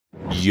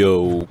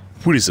Yo,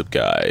 what is up,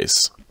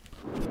 guys?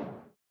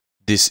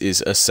 This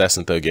is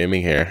Assassin Thug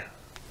Gaming here,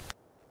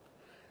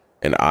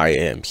 and I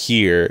am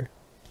here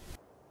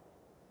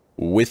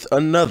with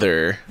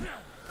another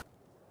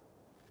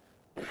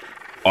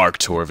ARK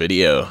tour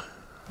video,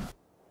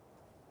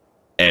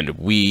 and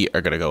we are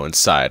gonna go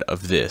inside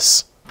of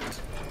this,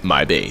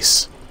 my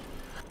base.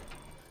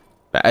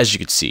 Now, as you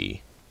can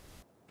see,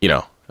 you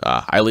know,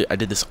 I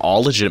did this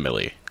all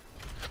legitimately,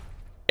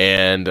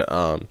 and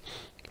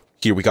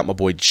here we got my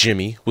boy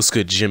Jimmy. What's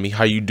good, Jimmy?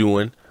 How you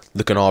doing?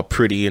 Looking all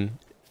pretty and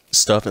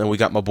stuff. And then we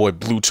got my boy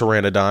Blue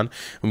Pteranodon.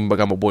 And we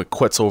got my boy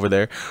Quetz over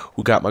there.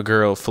 We got my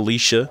girl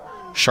Felicia,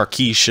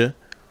 Sharkeisha,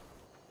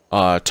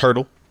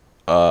 Turtle,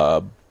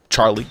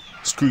 Charlie.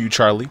 Screw you,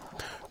 Charlie.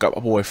 Got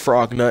my boy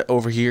Frognut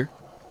over here.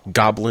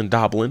 Goblin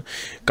Doblin.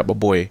 Got my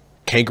boy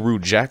Kangaroo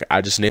Jack.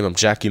 I just named him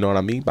Jack, you know what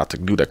I mean? About to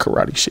do that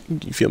karate shit.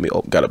 You feel me?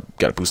 Oh, gotta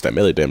boost that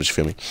melee damage, you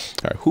feel me?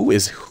 Alright,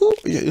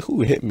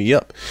 who hit me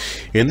up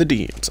in the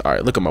DMs?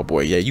 Alright, look at my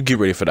boy. Yeah, you get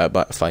ready for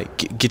that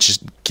fight.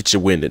 Get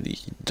your win in the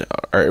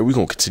alright, we're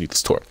gonna continue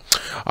this tour.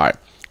 Alright,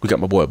 we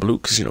got my boy Blue,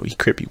 cause you know he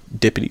crippy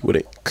dippity with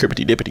it.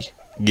 Crippity dippity.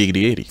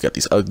 Giggity itty. Got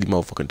these ugly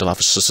motherfucking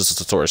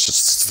Dilophosaurus.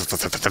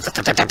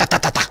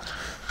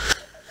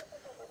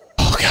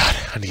 Oh god,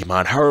 I need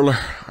mine hurler.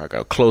 I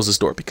gotta close this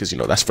door because you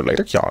know that's for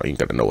later. Y'all ain't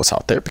gotta know what's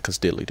out there because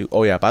diddly do.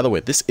 Oh yeah, by the way,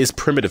 this is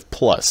primitive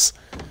plus,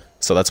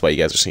 so that's why you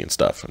guys are seeing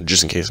stuff.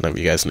 Just in case none of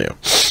you guys knew.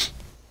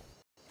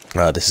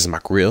 This is my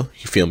grill.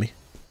 You feel me?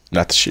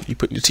 Not the shit you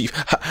put in your teeth.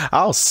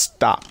 I'll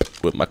stop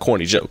with my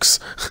corny jokes.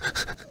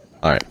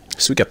 All right,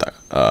 so we got that.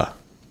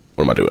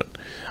 What am I doing?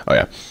 Oh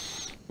yeah,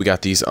 we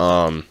got these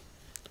hand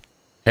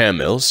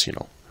mills. You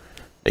know,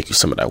 make you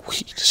some of that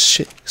weed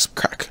shit, some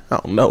crack. I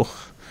don't know.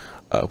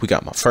 We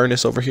got my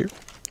furnace over here.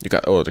 You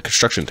got the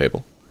construction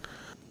table.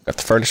 Got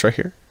the furnace right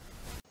here.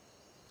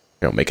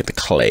 You know, making the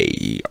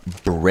clay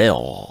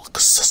brill.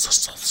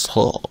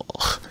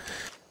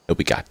 And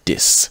we got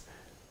this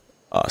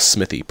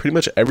smithy. Pretty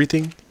much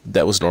everything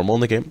that was normal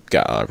in the game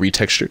got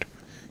retextured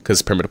because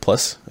it's primitive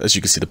plus. As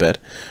you can see, the bed.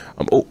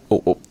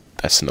 Oh,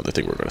 that's another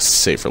thing we're gonna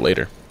save for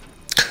later.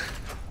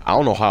 I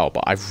don't know how,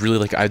 but I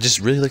just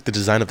really like the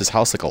design of this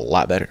house like a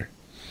lot better.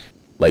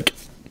 Like,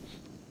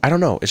 I don't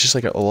know. It's just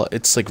like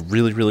it's like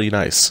really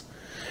nice.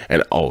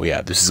 And oh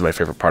yeah, this is my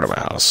favorite part of my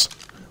house.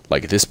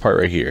 Like this part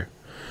right here,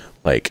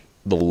 like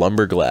the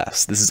lumber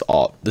glass.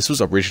 This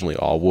was originally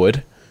all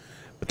wood,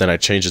 but then I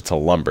changed it to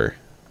lumber,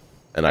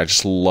 and I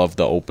just love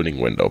the opening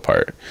window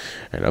part.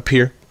 And up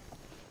here,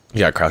 we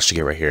got crouch to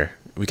get right here.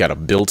 We got a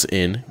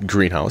built-in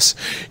greenhouse.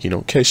 You know,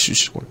 in case you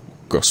just want to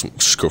grow some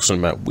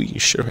of that weed.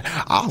 Shit.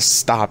 I'll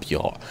stop,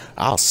 y'all.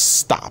 I'll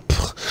stop.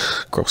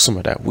 Grow some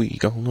of that weed.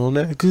 Going on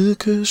that good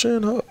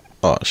cushion up.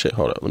 Oh shit,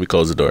 hold up. Let me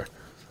close the door.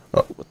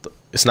 Oh, what the?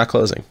 It's not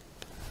closing.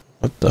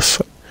 What the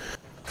fuck?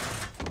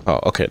 Oh,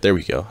 okay, there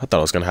we go. I thought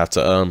I was gonna have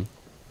to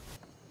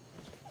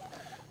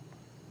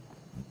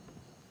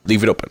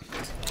leave it open.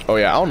 Oh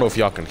yeah, I don't know if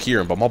y'all can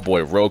hear him, but my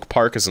boy Rogue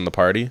Park is in the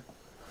party.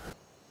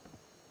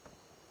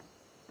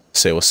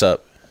 Say what's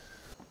up.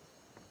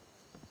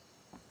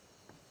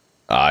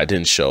 I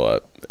didn't show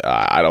up.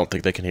 I don't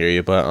think they can hear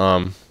you,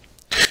 but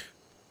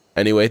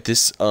anyway,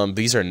 these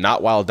are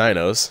not wild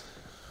dinos.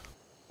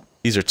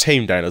 These are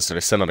tame dinos that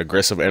are sent on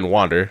aggressive and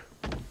wander.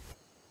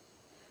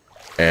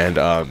 And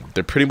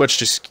they're pretty much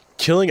just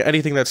killing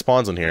anything that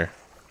spawns in here.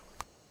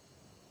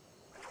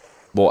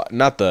 Well,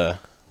 not the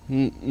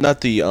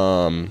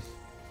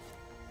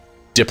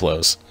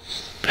Diplos.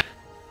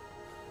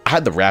 I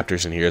had the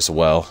raptors in here as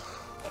well.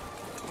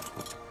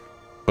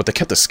 But they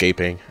kept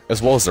escaping,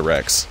 as well as the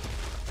Rex.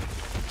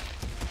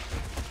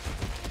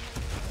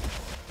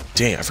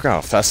 Dang, I forgot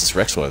how fast this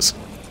Rex was.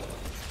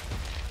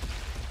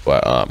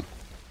 But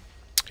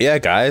yeah,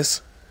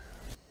 guys,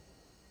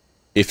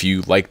 if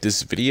you like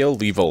this video,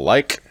 leave a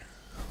like,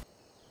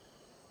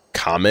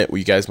 comment what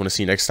you guys want to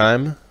see next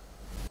time,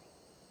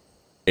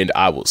 and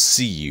I will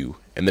see you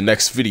in the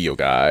next video,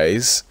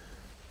 guys.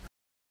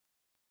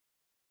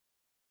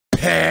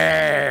 Peace.